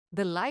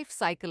The life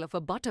cycle of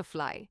a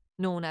butterfly,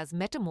 known as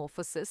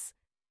metamorphosis,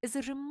 is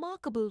a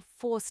remarkable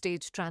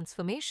four-stage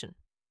transformation.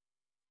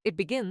 It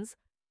begins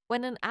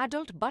when an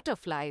adult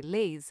butterfly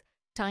lays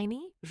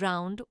tiny,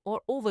 round, or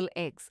oval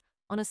eggs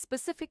on a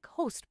specific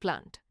host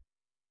plant.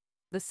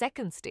 The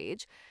second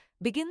stage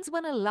begins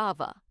when a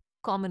larva,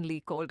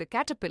 commonly called a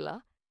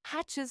caterpillar,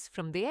 hatches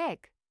from the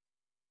egg.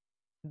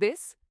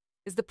 This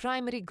is the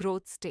primary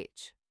growth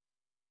stage.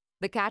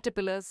 The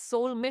caterpillar's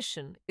sole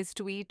mission is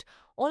to eat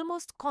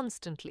almost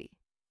constantly,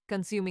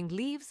 consuming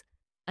leaves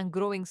and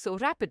growing so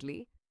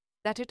rapidly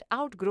that it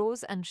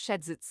outgrows and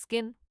sheds its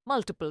skin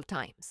multiple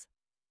times.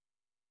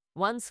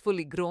 Once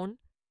fully grown,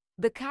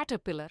 the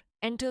caterpillar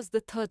enters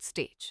the third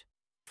stage,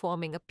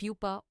 forming a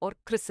pupa or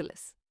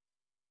chrysalis.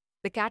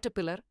 The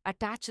caterpillar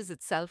attaches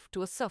itself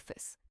to a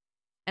surface,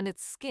 and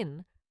its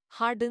skin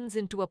hardens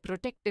into a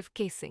protective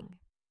casing.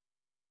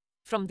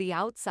 From the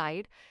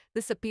outside,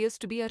 this appears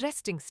to be a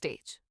resting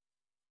stage,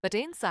 but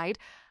inside,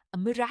 a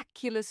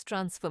miraculous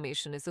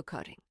transformation is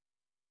occurring.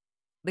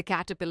 The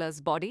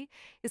caterpillar's body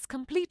is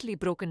completely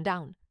broken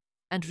down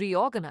and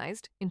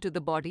reorganized into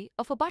the body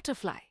of a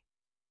butterfly.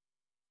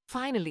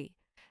 Finally,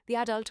 the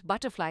adult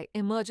butterfly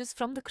emerges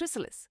from the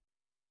chrysalis,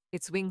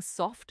 its wings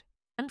soft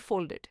and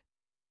folded.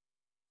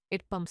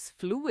 It pumps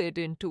fluid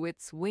into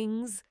its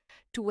wings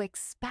to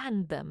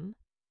expand them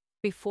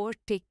before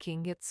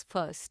taking its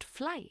first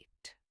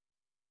flight.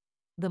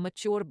 The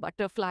mature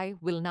butterfly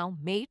will now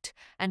mate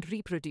and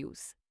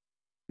reproduce,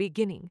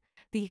 beginning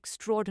the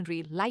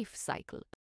extraordinary life cycle